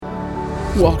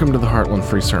Welcome to the Heartland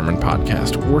Free Sermon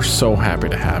Podcast. We're so happy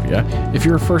to have you. If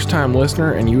you're a first-time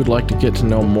listener and you would like to get to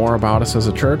know more about us as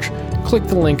a church, click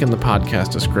the link in the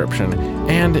podcast description.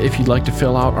 And if you'd like to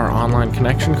fill out our online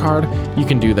connection card, you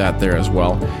can do that there as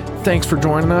well. Thanks for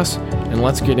joining us, and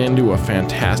let's get into a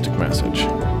fantastic message.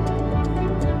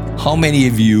 How many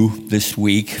of you this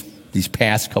week, these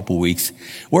past couple weeks,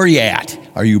 where are you at?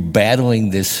 Are you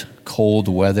battling this cold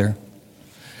weather?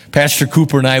 Pastor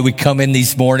Cooper and I, we come in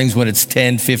these mornings when it's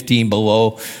 10, 15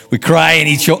 below. We cry in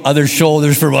each other's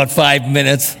shoulders for about 5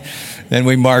 minutes. Then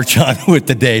we march on with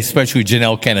the day, especially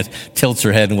Janelle kind of tilts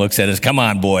her head and looks at us. Come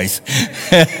on, boys.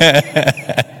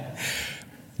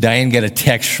 Diane got a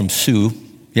text from Sue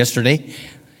yesterday.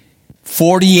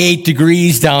 48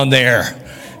 degrees down there.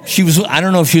 I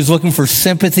don't know if she was looking for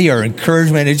sympathy or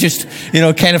encouragement. It just,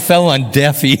 kind of fell on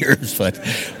deaf ears. But,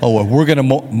 we're going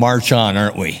to march on,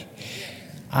 aren't we?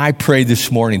 I pray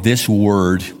this morning this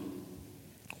word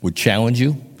would challenge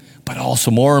you, but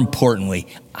also more importantly,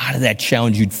 out of that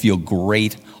challenge, you'd feel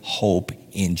great hope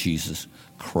in Jesus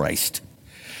Christ.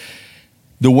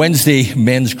 The Wednesday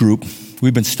men's group,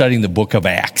 we've been studying the book of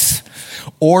Acts.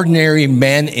 Ordinary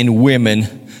men and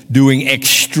women doing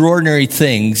extraordinary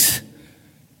things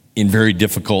in very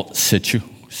difficult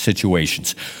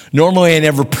situations. Normally, I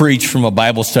never preach from a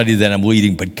Bible study that I'm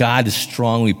leading, but God has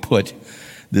strongly put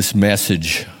this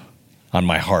message on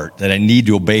my heart, that I need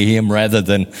to obey him rather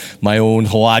than my own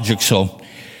logic. So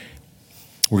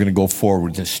we're going to go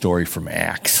forward with this story from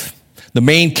Acts. The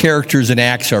main characters in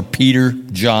Acts are Peter,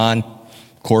 John,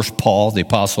 of course, Paul, the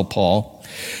Apostle Paul,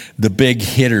 the big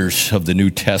hitters of the New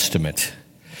Testament.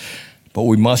 But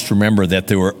we must remember that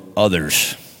there were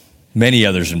others, many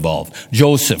others involved.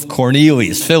 Joseph,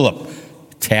 Cornelius, Philip,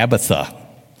 Tabitha,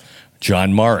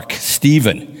 John Mark,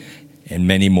 Stephen, and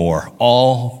many more,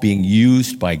 all being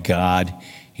used by God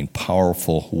in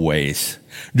powerful ways.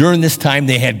 During this time,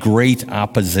 they had great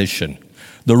opposition.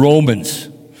 The Romans,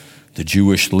 the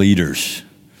Jewish leaders,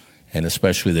 and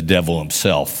especially the devil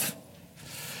himself.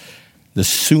 The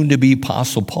soon-to-be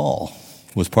Apostle Paul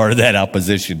was part of that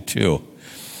opposition too,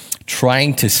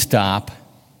 trying to stop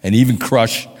and even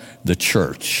crush the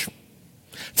church.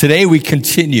 Today, we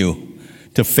continue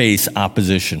to face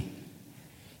opposition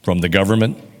from the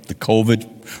government, the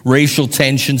COVID, racial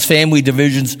tensions, family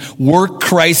divisions, work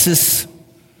crisis,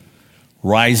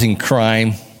 rising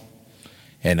crime,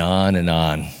 and on and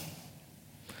on.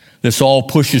 This all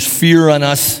pushes fear on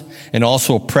us and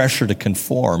also a pressure to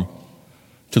conform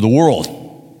to the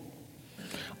world.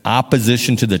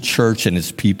 Opposition to the church and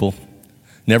its people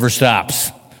never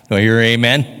stops. Do I hear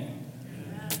amen?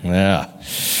 Yeah.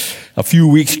 A few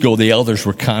weeks ago, the elders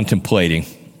were contemplating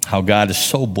how God has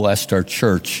so blessed our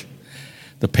church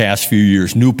the past few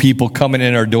years. New people coming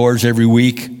in our doors every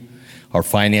week. Our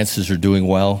finances are doing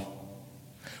well.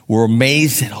 We're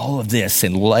amazed at all of this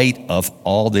in light of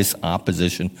all this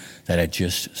opposition that I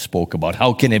just spoke about.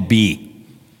 How can it be?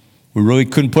 We really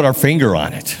couldn't put our finger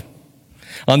on it.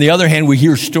 On the other hand, we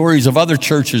hear stories of other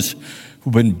churches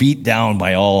who've been beat down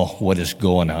by all what is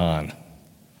going on.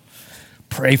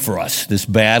 Pray for us. This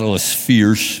battle is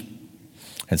fierce,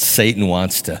 and Satan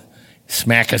wants to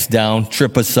smack us down,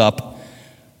 trip us up,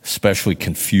 especially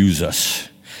confuse us.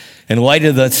 In light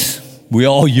of this, we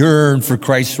all yearn for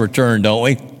Christ's return, don't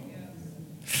we?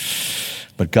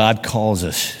 But God calls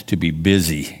us to be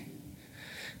busy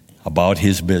about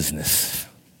his business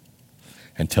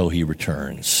until he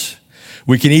returns.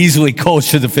 We can easily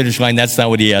coast to the finish line. That's not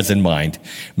what he has in mind.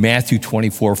 Matthew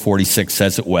 24:46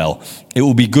 says it well. It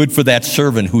will be good for that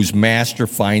servant whose master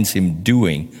finds him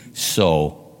doing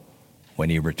so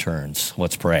when he returns.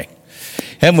 Let's pray.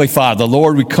 Heavenly Father,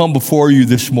 Lord, we come before you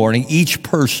this morning, each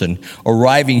person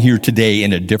arriving here today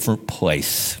in a different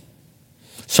place.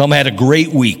 Some had a great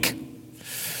week.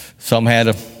 Some had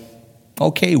a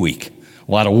okay week.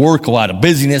 A lot of work, a lot of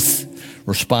busyness,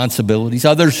 responsibilities.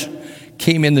 Others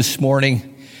came in this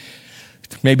morning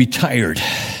maybe tired,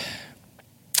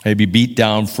 maybe beat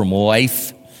down from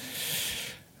life.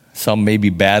 Some may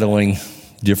be battling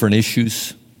different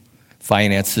issues,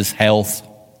 finances, health,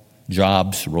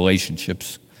 jobs,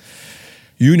 relationships.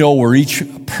 You know where each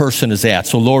person is at.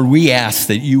 So, Lord, we ask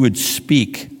that you would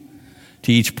speak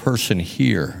to each person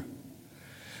here.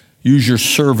 Use your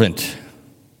servant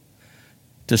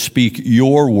to speak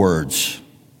your words,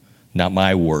 not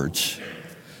my words,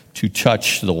 to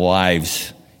touch the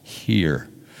lives here,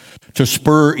 to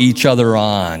spur each other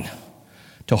on,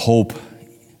 to hope,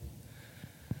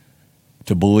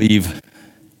 to believe,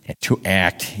 and to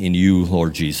act in you,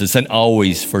 Lord Jesus, and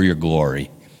always for your glory.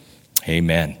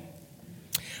 Amen.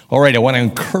 All right, I want to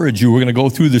encourage you. We're going to go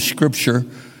through the scripture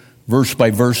verse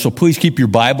by verse. So please keep your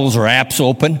Bibles or apps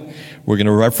open. We're going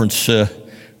to reference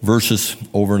verses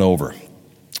over and over.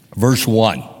 Verse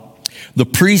 1. The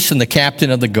priest and the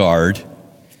captain of the guard,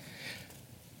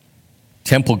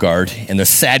 temple guard, and the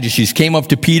Sadducees came up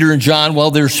to Peter and John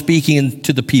while they were speaking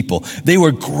to the people. They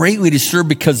were greatly disturbed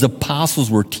because the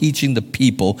apostles were teaching the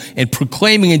people and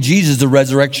proclaiming in Jesus the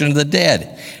resurrection of the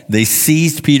dead. They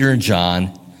seized Peter and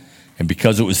John, and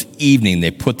because it was evening,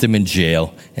 they put them in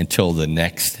jail until the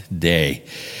next day.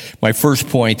 My first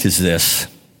point is this.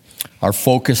 Our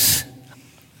focus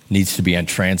needs to be on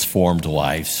transformed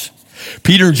lives.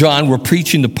 Peter and John were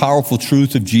preaching the powerful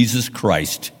truth of Jesus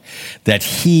Christ, that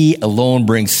he alone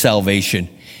brings salvation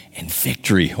and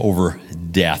victory over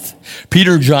death.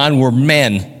 Peter and John were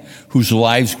men whose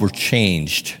lives were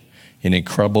changed in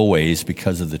incredible ways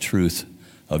because of the truth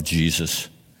of Jesus.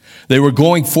 They were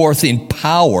going forth in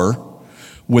power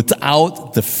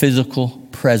without the physical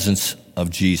presence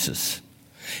of Jesus.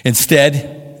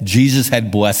 Instead, Jesus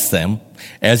had blessed them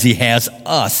as he has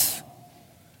us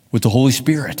with the Holy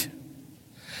Spirit.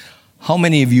 How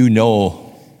many of you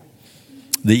know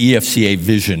the EFCA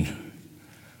vision,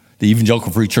 the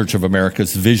Evangelical Free Church of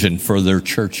America's vision for their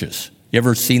churches? You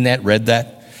ever seen that, read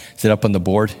that? Is it up on the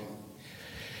board?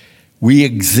 We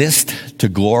exist to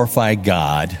glorify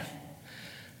God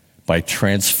by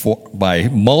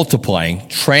multiplying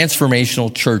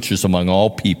transformational churches among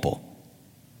all people.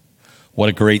 What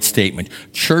a great statement.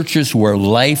 Churches where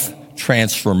life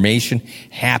transformation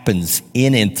happens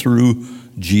in and through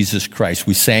Jesus Christ.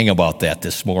 We sang about that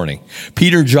this morning.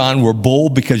 Peter and John were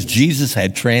bold because Jesus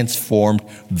had transformed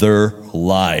their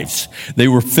lives. They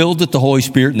were filled with the Holy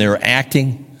Spirit and they were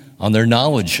acting on their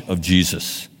knowledge of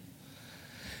Jesus.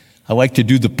 I like to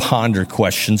do the ponder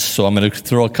questions, so I'm going to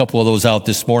throw a couple of those out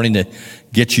this morning to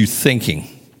get you thinking.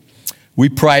 We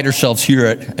pride ourselves here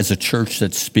as a church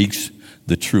that speaks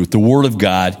the truth, the Word of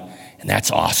God, and that's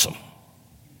awesome.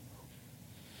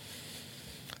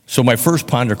 So my first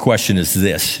ponder question is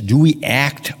this. Do we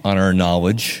act on our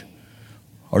knowledge,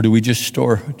 or do we just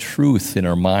store truth in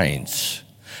our minds?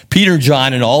 Peter,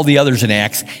 John, and all the others in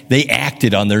Acts, they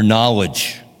acted on their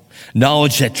knowledge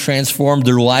that transformed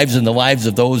their lives and the lives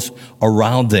of those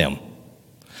around them.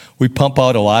 We pump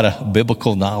out a lot of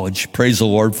biblical knowledge. Praise the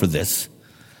Lord for this.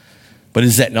 But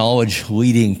is that knowledge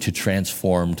leading to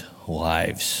transformed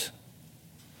lives?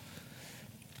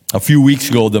 A few weeks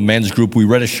ago, the men's group, we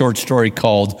read a short story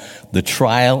called The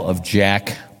Trial of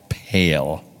Jack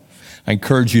Pale. I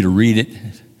encourage you to read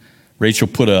it. Rachel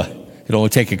it'll only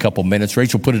take a couple minutes.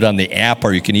 Rachel put it on the app,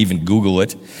 or you can even Google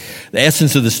it. The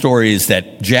essence of the story is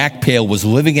that Jack Pale was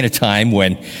living in a time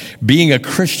when being a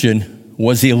Christian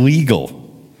was illegal.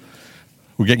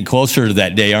 We're getting closer to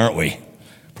that day, aren't we?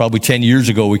 Probably 10 years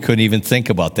ago, we couldn't even think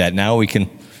about that. Now we can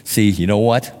see, you know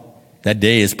what? That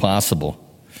day is possible.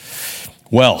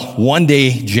 Well, one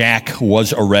day Jack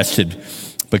was arrested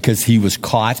because he was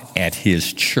caught at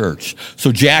his church.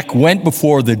 So Jack went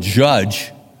before the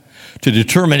judge to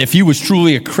determine if he was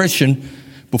truly a Christian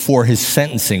before his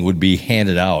sentencing would be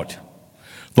handed out.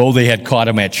 Though they had caught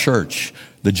him at church,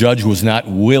 the judge was not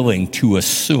willing to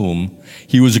assume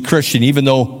he was a Christian, even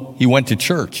though he went to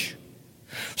church.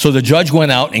 So the judge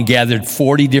went out and gathered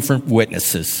 40 different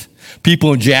witnesses,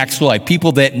 people in Jack's life,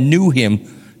 people that knew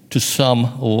him to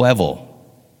some level.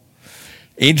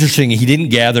 Interesting, he didn't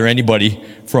gather anybody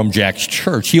from Jack's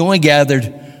church. He only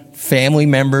gathered family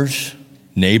members,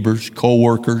 neighbors,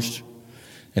 co-workers,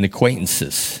 and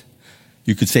acquaintances.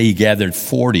 You could say he gathered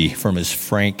 40 from his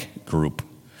Frank group.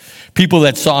 People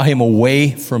that saw him away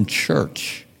from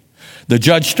church. The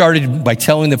judge started by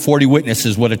telling the 40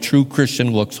 witnesses what a true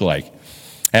Christian looks like.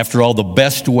 After all, the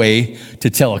best way to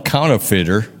tell a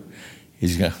counterfeiter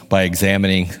is by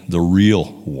examining the real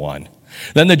one.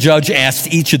 Then the judge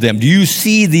asked each of them, do you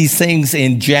see these things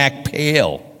in Jack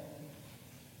Pale?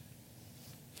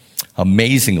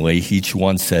 Amazingly, each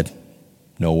one said,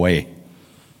 no way.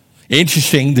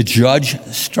 Interesting, the judge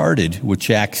started with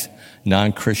Jack's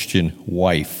non-Christian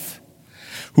wife,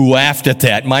 who laughed at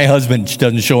that. My husband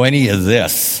doesn't show any of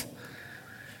this.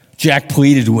 Jack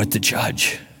pleaded with the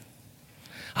judge.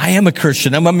 I am a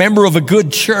Christian. I'm a member of a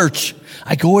good church.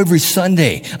 I go every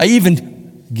Sunday. I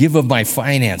even give of my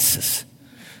finances.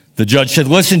 The judge said,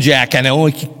 listen, Jack, I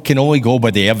can only go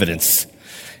by the evidence.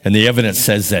 And the evidence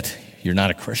says that you're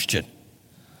not a Christian.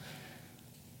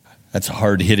 That's a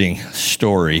hard-hitting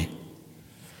story.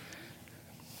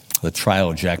 The trial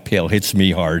of Jack Pale hits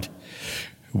me hard.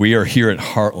 We are here at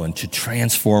Heartland to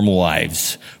transform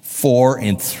lives for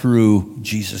and through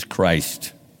Jesus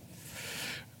Christ.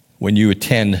 When you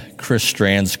attend Chris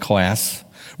Strand's class,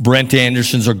 Brent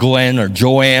Anderson's or Glenn or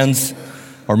Joanne's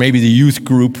or maybe the youth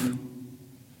group?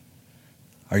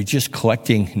 Are you just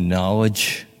collecting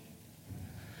knowledge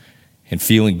and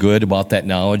feeling good about that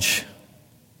knowledge?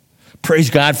 Praise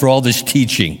God for all this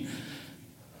teaching.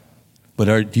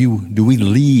 But do we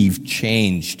leave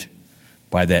changed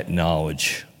by that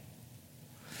knowledge?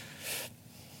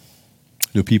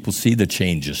 Do people see the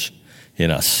changes in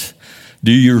us?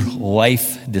 Do your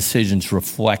life decisions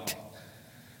reflect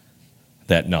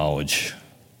that knowledge?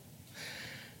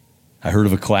 I heard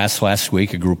of a class last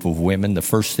week, a group of women. The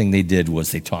first thing they did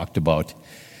was they talked about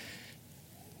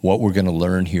what we're going to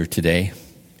learn here today.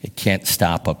 It can't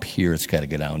stop up here. It's got to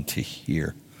go down to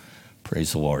here.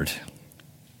 Praise the Lord.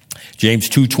 James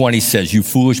 2:20 says, "You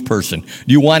foolish person, do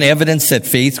you want evidence that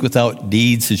faith without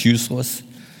deeds is useless?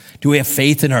 Do we have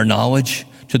faith in our knowledge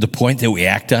to the point that we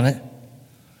act on it?"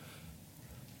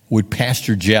 Would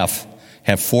Pastor Jeff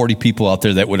have 40 people out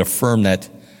there that would affirm that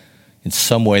in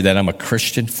some way that I'm a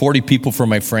Christian? 40 people from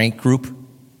my Frank group?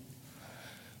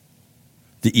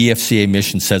 The EFCA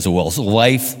mission says it well. It's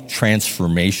life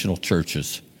transformational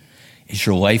churches. Is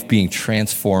your life being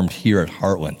transformed here at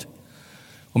Heartland?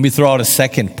 Let me throw out a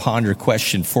second ponder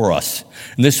question for us.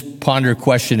 And this ponder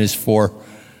question is for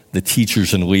the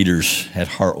teachers and leaders at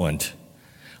Heartland.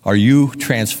 Are you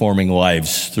transforming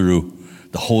lives through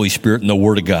the Holy Spirit and the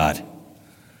Word of God?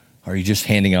 Are you just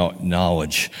handing out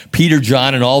knowledge? Peter,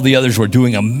 John, and all the others were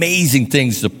doing amazing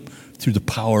things through the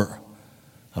power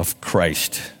of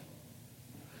Christ.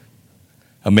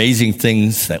 Amazing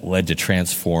things that led to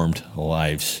transformed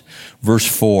lives. Verse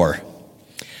 4,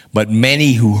 "But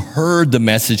many who heard the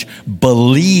message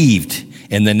believed,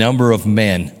 and the number of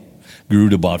men grew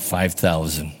to about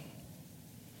 5,000.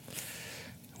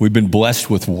 We've been blessed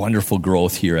with wonderful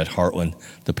growth here at Heartland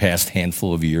the past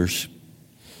handful of years.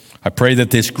 I pray that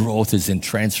this growth is in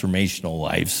transformational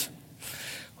lives.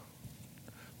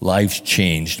 Lives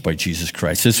changed by Jesus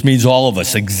Christ. This means all of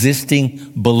us,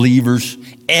 existing believers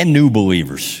and new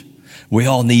believers, we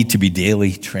all need to be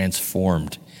daily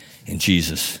transformed in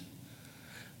Jesus.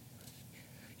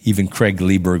 Even Craig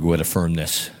Lieberg would affirm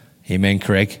this. Amen,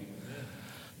 Craig?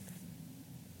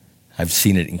 I've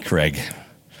seen it in Craig.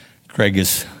 Craig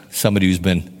is somebody who's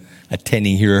been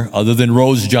attending here, other than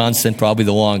Rose Johnson, probably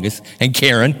the longest, and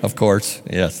Karen, of course,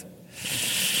 yes.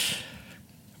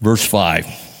 Verse 5.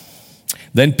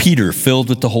 "Then Peter, filled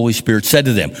with the Holy Spirit, said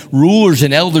to them, 'Rulers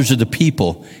and elders of the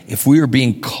people, if we are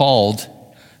being called,'"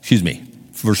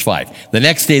 verse 5. "The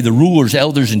next day the rulers,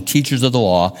 elders, and teachers of the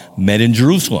law met in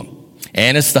Jerusalem.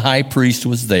 Annas the high priest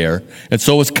was there, and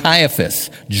so was Caiaphas,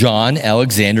 John,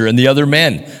 Alexander, and the other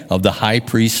men of the high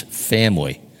priest's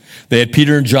family. They had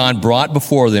Peter and John brought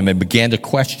before them and began to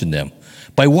question them.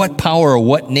 'By what power or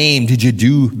what name did you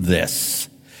do this?'"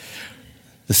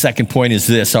 The second point is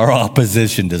this: our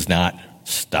opposition does not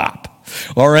stop.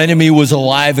 Our enemy was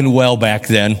alive and well back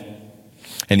then,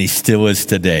 and he still is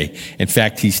today. In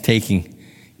fact, he's taking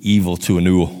evil to a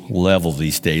new level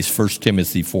these days. 1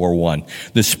 Timothy 4:1.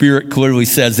 The Spirit clearly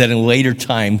says that in later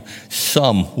time,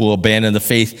 some will abandon the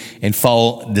faith and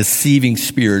follow deceiving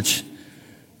spirits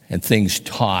and things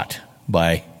taught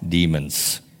by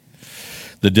demons.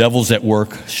 The devil's at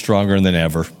work stronger than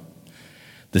ever.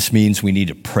 This means we need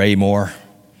to pray more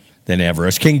than ever.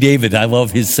 As King David, I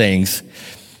love his sayings.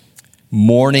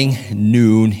 "Morning,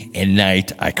 noon, and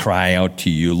night, I cry out to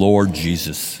you, Lord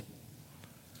Jesus."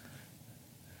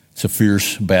 It's a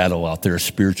fierce battle out there, a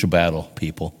spiritual battle,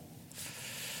 people.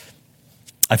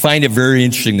 I find it very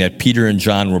interesting that Peter and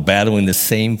John were battling the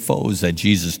same foes that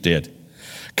Jesus did.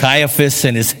 Caiaphas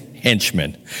and his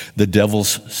henchmen, the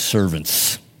devil's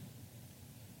servants.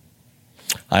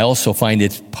 I also find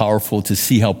it powerful to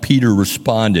see how Peter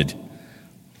responded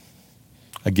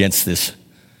against this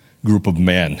group of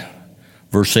men.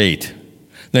 Verse 8,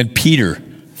 "Then Peter,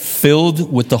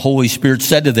 filled with the Holy Spirit,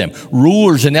 said to them,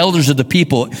 'Rulers and elders of the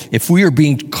people, if we are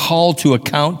being called to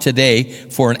account today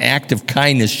for an act of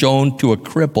kindness shown to a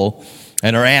cripple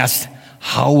and are asked,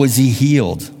 how was he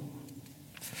healed?'"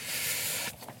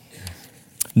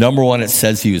 Number one, it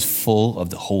says he was full of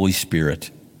the Holy Spirit,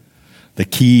 the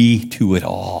key to it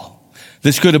all.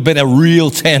 This could have been a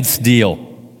real tense deal.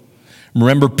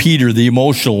 Remember Peter, the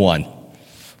emotional one.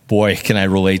 Boy, can I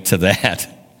relate to that.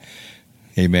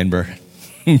 Amen, Bert?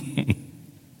 I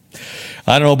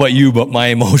don't know about you, but my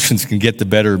emotions can get the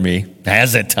better of me,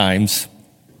 as at times,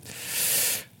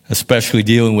 especially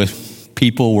dealing with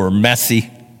people who are messy.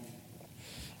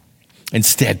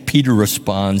 Instead, Peter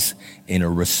responds in a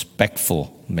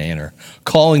respectful manner,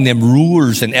 calling them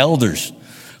rulers and elders,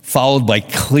 followed by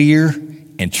clear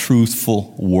and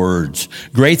truthful words.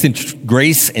 Grace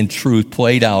and truth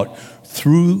played out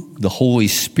through the Holy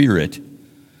Spirit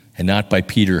and not by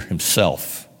Peter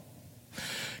himself.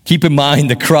 Keep in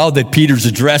mind the crowd that Peter's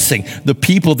addressing, the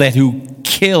people who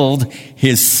killed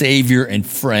his Savior and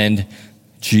friend,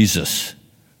 Jesus,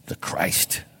 the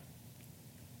Christ.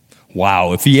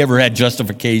 Wow, if he ever had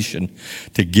justification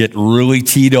to get really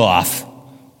teed off,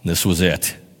 this was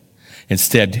it.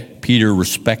 Instead, Peter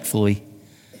respectfully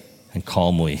and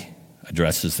calmly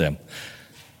addresses them.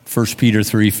 1 Peter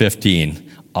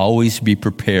 3:15, always be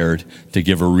prepared to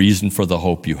give a reason for the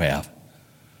hope you have,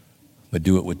 but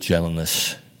do it with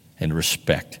gentleness and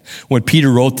respect. When Peter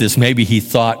wrote this, maybe he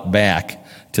thought back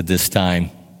to this time.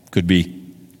 Could be.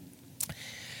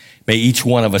 May each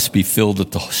one of us be filled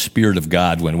with the Spirit of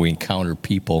God when we encounter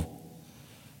people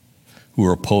who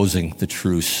are opposing the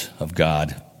truths of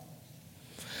God.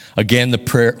 Again, the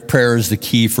prayer is the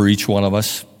key for each one of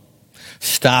us.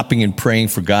 Stopping and praying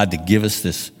for God to give us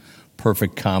this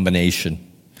perfect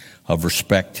combination of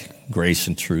respect, grace,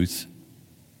 and truth.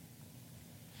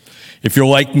 If you're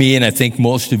like me, and I think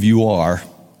most of you are,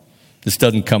 this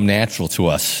doesn't come natural to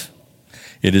us.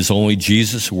 It is only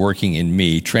Jesus working in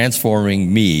me,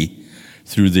 transforming me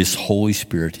through this Holy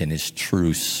Spirit and His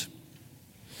truths.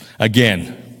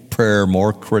 Again, prayer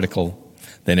more critical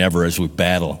than ever as we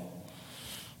battle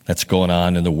that's going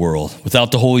on in the world.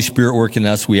 Without the Holy Spirit working in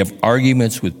us, we have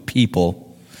arguments with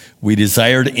people we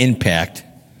desire to impact.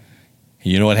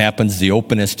 And you know what happens? The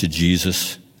openness to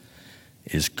Jesus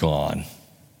is gone.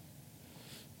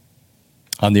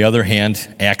 On the other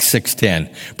hand, Acts 6:10,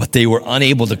 but they were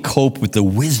unable to cope with the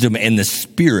wisdom and the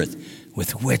spirit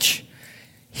with which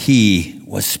he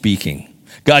was speaking.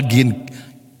 God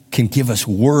can give us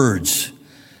words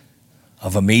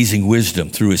of amazing wisdom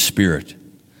through his Spirit,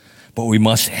 but we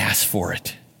must ask for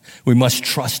it. We must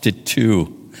trust it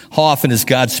too. How often does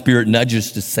God's Spirit nudge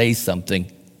us to say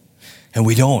something and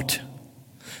we don't?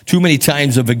 Too many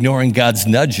times of ignoring God's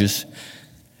nudges,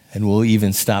 and we'll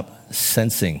even stop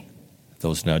sensing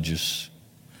those nudges.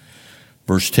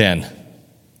 Verse 10.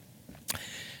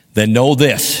 Then know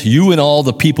this, you and all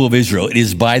the people of Israel, it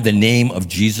is by the name of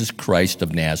Jesus Christ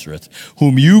of Nazareth,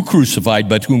 whom you crucified,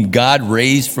 but whom God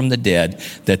raised from the dead,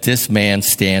 that this man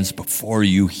stands before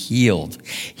you healed.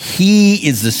 He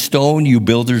is the stone you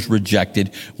builders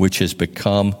rejected, which has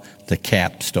become the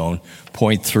capstone.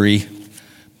 Point 3,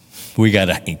 we got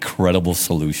an incredible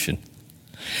solution.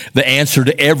 The answer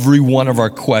to every one of our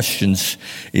questions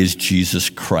is Jesus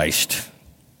Christ.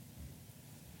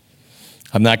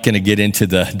 I'm not going to get into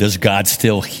the does God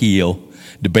still heal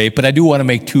debate, but I do want to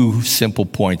make two simple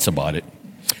points about it.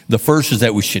 The first is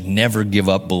that we should never give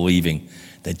up believing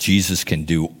that Jesus can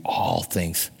do all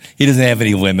things. He doesn't have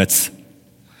any limits.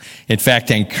 In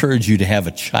fact, I encourage you to have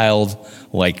a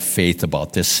childlike faith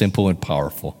about this, simple and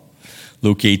powerful.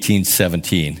 Luke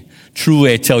 18:17.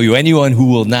 Truly I tell you, anyone who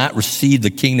will not receive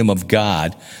the kingdom of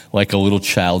God like a little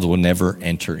child will never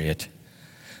enter it.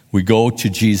 We go to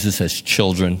Jesus as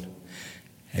children,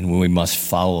 and we must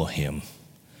follow him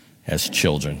as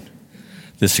children.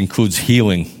 This includes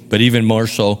healing, but even more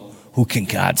so, who can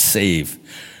God save?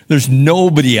 There's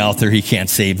nobody out there he can't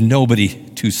save, nobody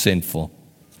too sinful.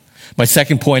 My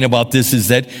second point about this is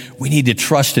that we need to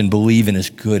trust and believe in his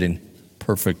good and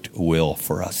perfect will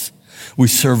for us. We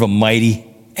serve a mighty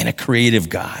and a creative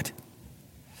God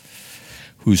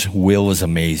whose will is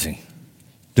amazing.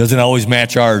 Doesn't always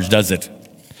match ours, does it?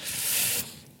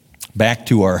 Back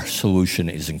to our solution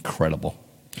is incredible.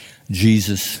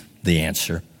 Jesus, the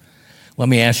answer. Let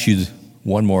me ask you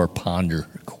one more ponder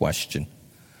question.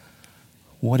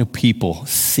 What do people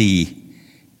see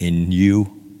in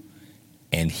you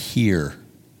and hear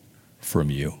from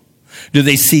you? Do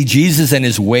they see Jesus and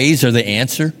his ways are the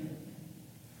answer?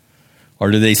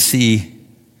 Or do they see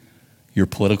your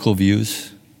political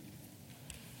views?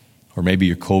 Or maybe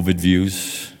your COVID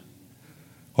views?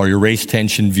 Or your race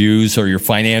tension views? Or your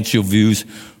financial views?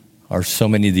 Or so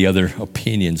many of the other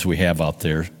opinions we have out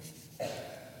there?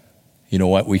 You know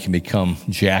what? We can become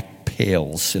Jack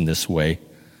Pales in this way.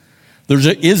 There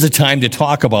is a time to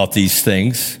talk about these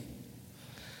things.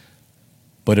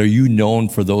 But are you known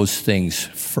for those things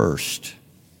first?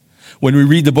 When we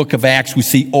read the book of Acts, we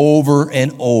see over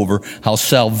and over how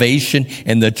salvation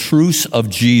and the truths of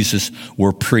Jesus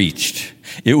were preached.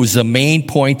 It was the main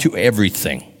point to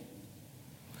everything.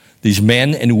 These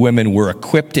men and women were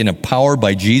equipped and empowered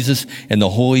by Jesus and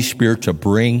the Holy Spirit to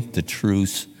bring the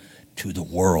truths to the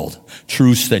world.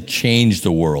 Truths that changed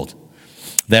the world.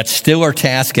 That's still our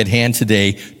task at hand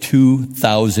today,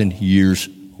 2,000 years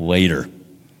later.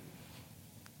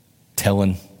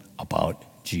 Telling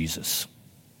about Jesus.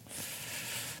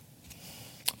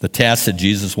 The task that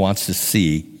Jesus wants to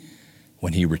see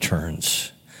when he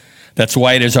returns. That's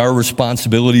why it is our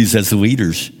responsibilities as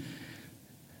leaders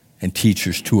and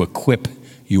teachers to equip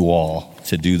you all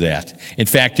to do that. In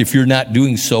fact, if you're not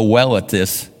doing so well at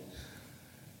this,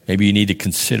 maybe you need to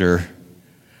consider,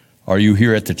 are you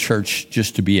here at the church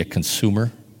just to be a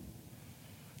consumer?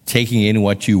 Taking in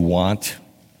what you want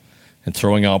and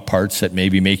throwing out parts that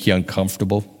maybe make you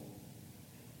uncomfortable?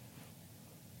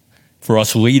 For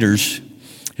us leaders,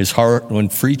 is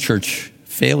Heartland Free Church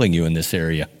failing you in this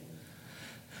area?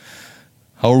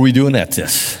 How are we doing at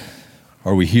this?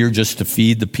 Are we here just to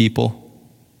feed the people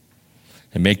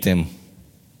and make them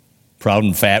proud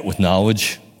and fat with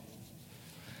knowledge?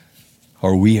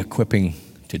 Are we equipping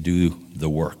to do the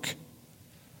work?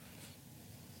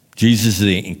 Jesus is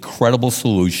the incredible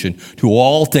solution to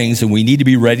all things, and we need to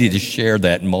be ready to share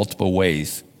that in multiple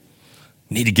ways.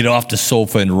 We need to get off the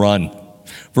sofa and run.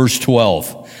 Verse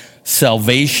 12,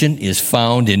 salvation is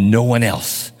found in no one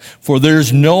else, for there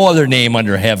is no other name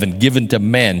under heaven given to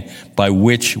men by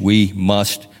which we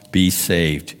must be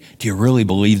saved. Do you really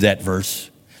believe that verse?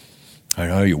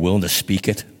 Are you willing to speak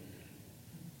it?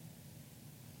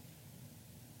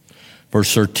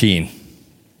 Verse 13,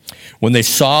 when they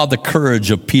saw the courage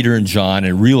of Peter and John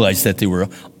and realized that they were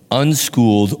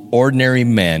unschooled, ordinary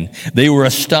men, they were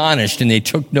astonished, and they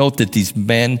took note that these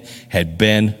men had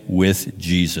been with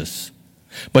Jesus.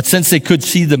 But since they could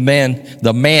see the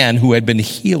man who had been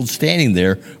healed standing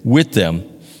there with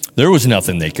them, there was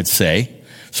nothing they could say.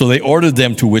 So they ordered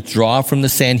them to withdraw from the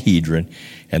Sanhedrin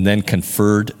and then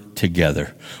conferred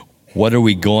together. What are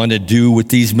we going to do with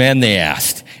these men, they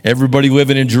asked. Everybody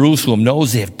living in Jerusalem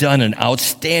knows they have done an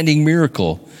outstanding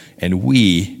miracle, and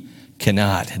we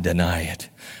cannot deny it.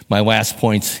 My last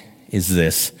point is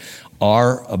this: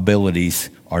 our abilities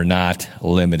are not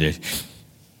limited.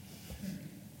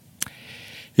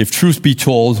 If truth be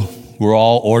told, we're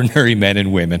all ordinary men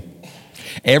and women.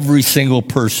 Every single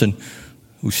person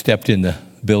who stepped in the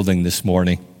building this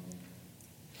morning.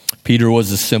 Peter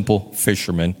was a simple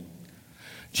fisherman.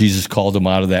 Jesus called him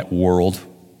out of that world.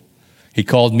 He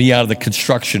called me out of the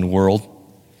construction world.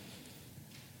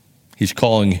 He's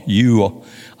calling you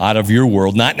out of your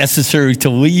world, not necessarily to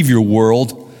leave your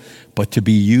world, but to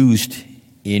be used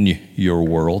in your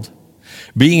world.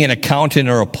 Being an accountant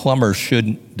or a plumber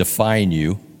shouldn't define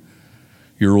you.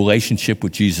 Your relationship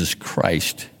with Jesus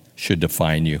Christ should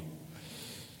define you.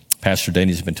 Pastor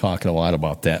Denny's been talking a lot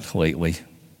about that lately.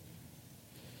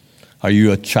 Are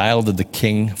you a child of the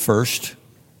King first?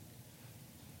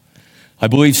 I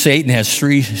believe Satan has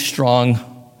three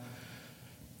strong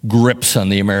grips on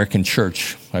the American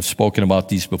church. I've spoken about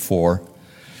these before.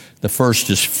 The first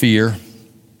is fear.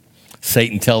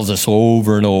 Satan tells us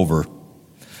over and over,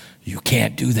 you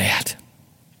can't do that.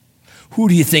 Who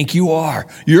do you think you are?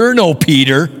 You're no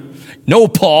Peter, no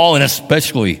Paul, and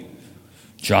especially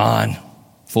John,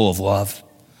 full of love.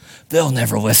 They'll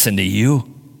never listen to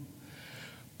you.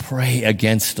 Pray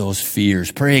against those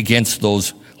fears. Pray against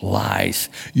those lies.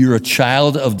 You're a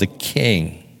child of the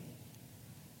King,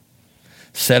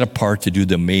 set apart to do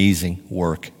the amazing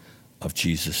work of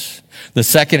Jesus. The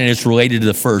second, and it's related to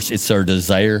the first, it's our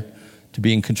desire to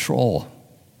be in control.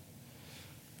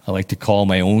 I like to call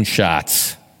my own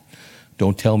shots.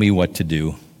 Don't tell me what to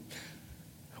do.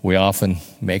 We often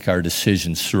make our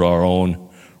decisions through our own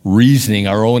reasoning,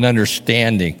 our own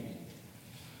understanding.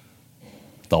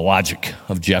 The logic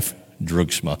of Jeff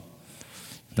Drugsma.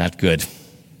 Not good.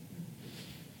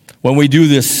 When we do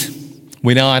this,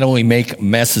 we not only make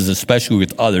messes, especially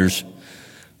with others,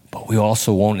 but we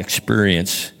also won't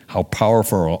experience how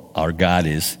powerful our God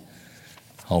is,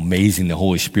 how amazing the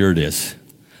Holy Spirit is.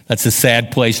 That's a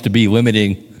sad place to be,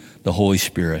 limiting the Holy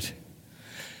Spirit.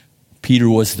 Peter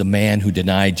was the man who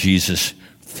denied Jesus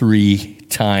 3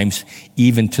 times,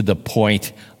 even to the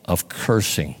point of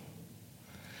cursing.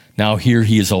 Now here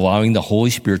he is allowing the Holy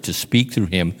Spirit to speak through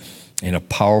him in a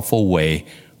powerful way,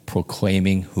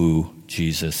 proclaiming who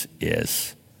Jesus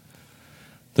is.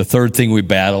 The third thing we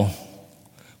battle,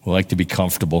 we like to be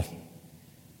comfortable.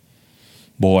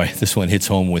 Boy, this one hits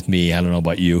home with me. I don't know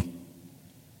about you.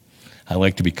 I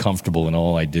like to be comfortable in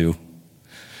all I do.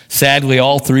 Sadly,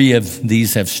 all 3 of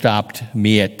these have stopped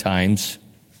me at times.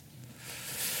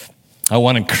 I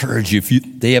want to encourage you,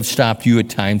 if they have stopped you at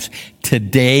times,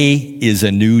 today is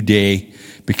a new day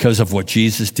because of what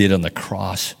Jesus did on the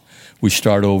cross. We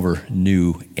start over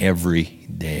new every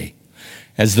day.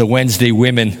 As the Wednesday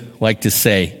women like to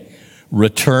say,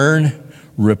 return,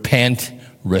 repent,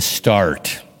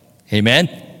 restart. Amen?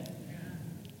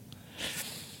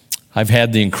 I've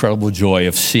had the incredible joy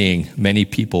of seeing many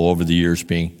people over the years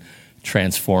being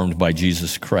transformed by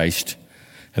Jesus Christ,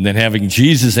 and then having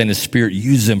Jesus and His Spirit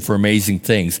use them for amazing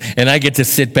things. And I get to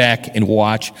sit back and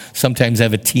watch, sometimes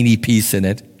have a teeny piece in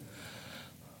it.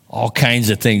 all kinds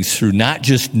of things through not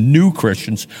just new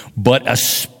Christians, but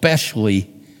especially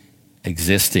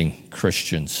existing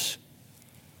Christians.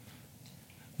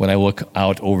 When I look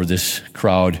out over this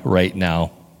crowd right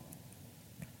now,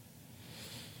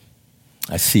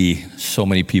 I see so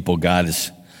many people God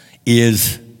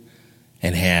is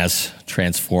and has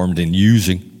transformed and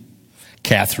using.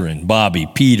 Catherine, Bobby,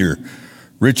 Peter,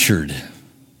 Richard,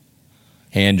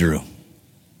 Andrew,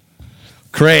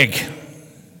 Craig.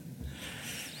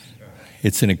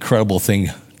 It's an incredible thing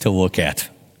to look at.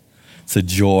 It's a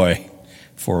joy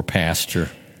for a pastor.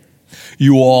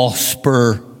 You all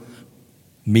spur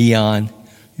me on.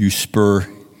 You spur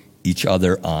each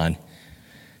other on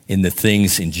in the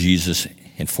things in Jesus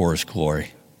and for His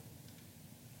glory.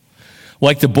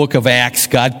 Like the book of Acts,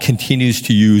 God continues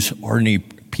to use ordinary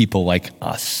people like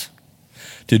us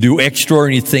to do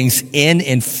extraordinary things in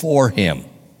and for Him.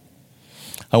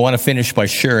 I want to finish by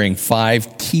sharing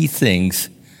 5 key things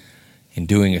in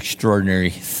doing extraordinary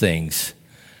things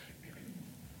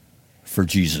for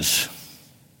Jesus,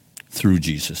 through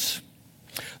Jesus.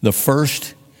 The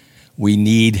first, we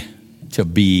need to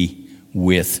be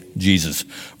with Jesus.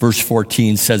 Verse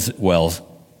 14 says it well.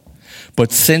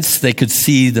 But since they could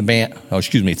see the man,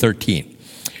 13.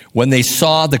 When they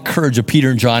saw the courage of Peter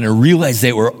and John and realized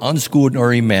they were unschooled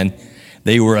ordinary men,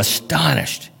 they were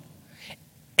astonished.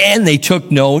 And they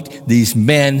took note these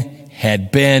men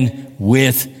had been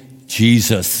with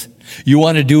Jesus. You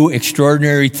want to do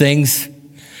extraordinary things?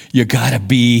 You got to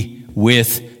be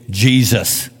with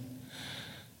Jesus.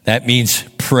 That means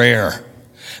prayer.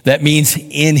 That means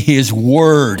in His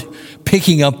Word,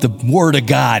 picking up the Word of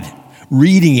God,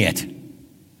 reading it.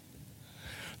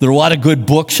 There are a lot of good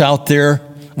books out there,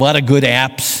 a lot of good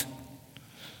apps.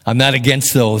 I'm not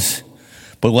against those,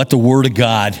 but let the Word of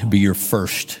God be your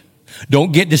first.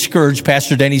 Don't get discouraged.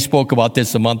 Pastor Denny spoke about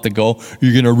this a month ago.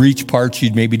 You're going to reach parts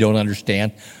you maybe don't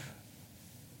understand.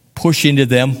 Push into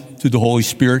them through the Holy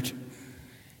Spirit.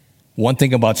 One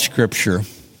thing about Scripture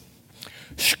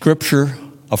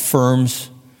affirms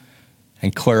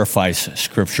and clarifies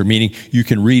Scripture, meaning you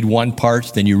can read one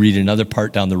part, then you read another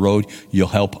part down the road. You'll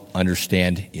help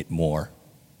understand it more.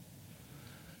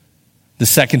 The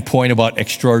second point about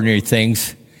extraordinary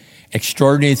things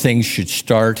should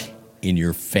start in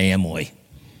your family.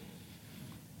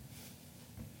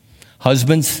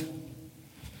 Husbands, are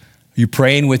you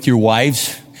praying with your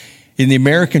wives? In the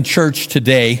American church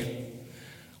today,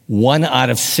 1 out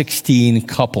of 16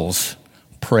 couples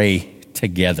pray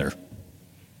together.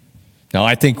 Now,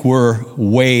 I think we're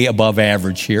way above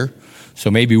average here. So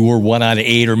maybe we're 1 out of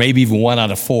 8 or maybe even 1 out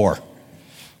of 4.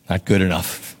 Not good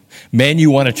enough. Men,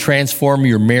 you want to transform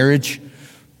your marriage?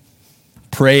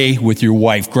 Pray with your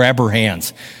wife. Grab her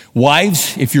hands.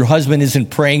 Wives, if your husband isn't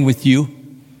praying with you,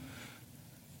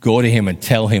 go to him and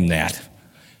tell him that.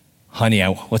 Honey,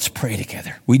 let's pray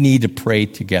together. We need to pray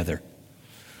together.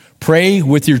 Pray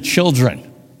with your children.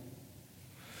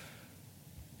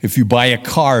 If you buy a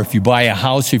car, if you buy a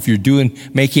house, if you're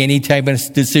making any type of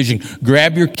decision,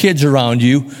 grab your kids around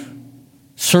you,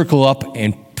 circle up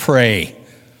and pray.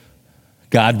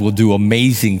 God will do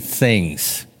amazing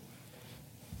things.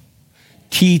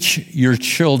 Teach your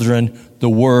children the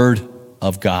Word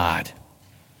of God.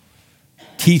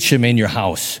 Teach them in your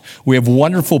house. We have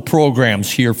wonderful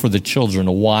programs here for the children,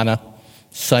 Awana,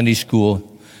 Sunday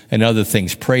school, and other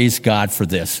things. Praise God for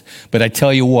this. But I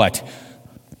tell you what,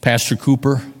 Pastor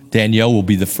Cooper, Danielle will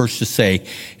be the first to say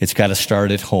it's got to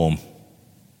start at home.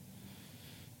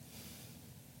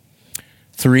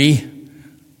 3,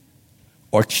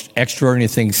 extraordinary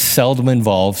things seldom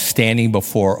involve standing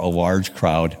before a large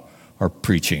crowd or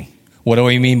preaching. What do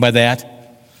I mean by that?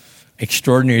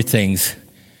 Extraordinary things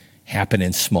happen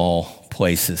in small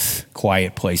places,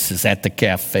 quiet places, at the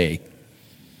cafe,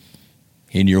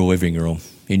 in your living room,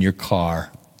 in your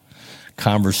car,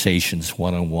 conversations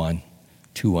one-on-one,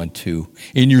 two-on-two,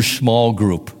 in your small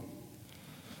group.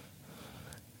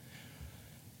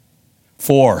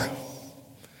 4,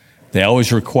 they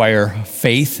always require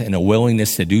faith and a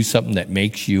willingness to do something that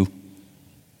makes you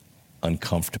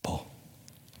uncomfortable.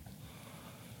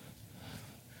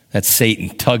 That's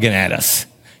Satan tugging at us.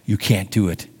 You can't do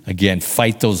it. Again,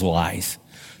 fight those lies.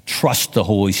 Trust the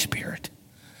Holy Spirit.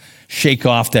 Shake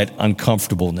off that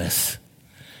uncomfortableness.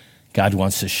 God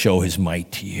wants to show His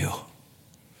might to you.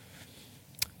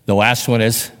 The last one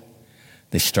is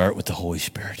they start with the Holy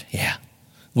Spirit. Yeah.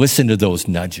 Listen to those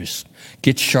nudges.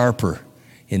 Get sharper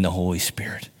in the Holy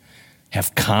Spirit.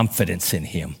 Have confidence in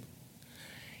Him.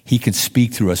 He can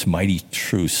speak through us mighty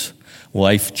truths,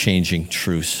 life-changing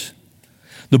truths.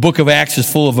 The book of Acts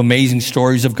is full of amazing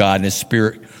stories of God and His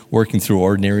Spirit working through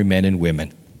ordinary men and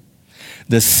women.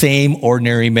 the same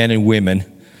ordinary men and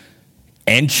women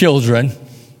and children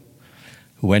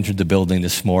who entered the building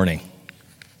this morning.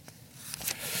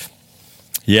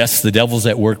 Yes, the devil's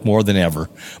at work more than ever,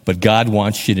 but God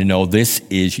wants you to know this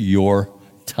is your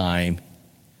time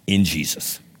in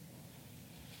Jesus.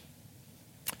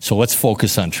 So let's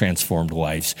focus on transformed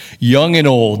lives. Young and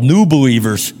old, new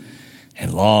believers,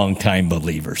 and long-time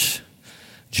believers.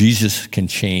 Jesus can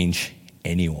change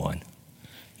anyone,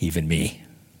 even me.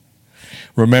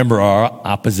 Remember, our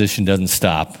opposition doesn't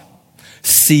stop.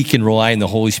 Seek and rely on the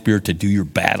Holy Spirit to do your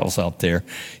battles out there.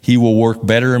 He will work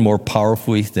better and more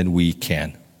powerfully than we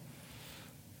can.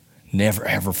 Never,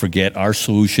 ever forget, our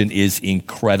solution is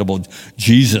incredible.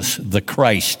 Jesus, the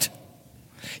Christ.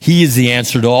 He is the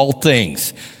answer to all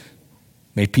things.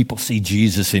 May people see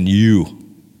Jesus in you,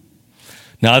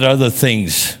 not other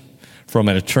things from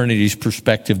an eternity's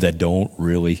perspective that don't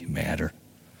really matter.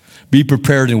 Be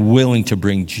prepared and willing to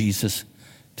bring Jesus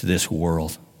to this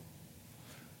world.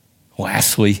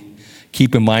 Lastly,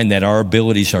 keep in mind that our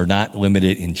abilities are not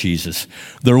limited in Jesus.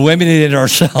 They're limited in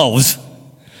ourselves,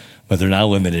 but they're not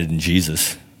limited in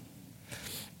Jesus.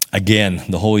 Again,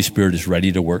 the Holy Spirit is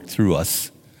ready to work through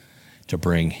us to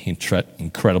bring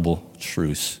incredible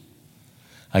truths.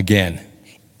 Again,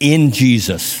 in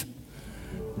Jesus,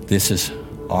 this is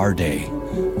our day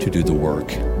to do the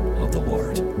work of the Lord.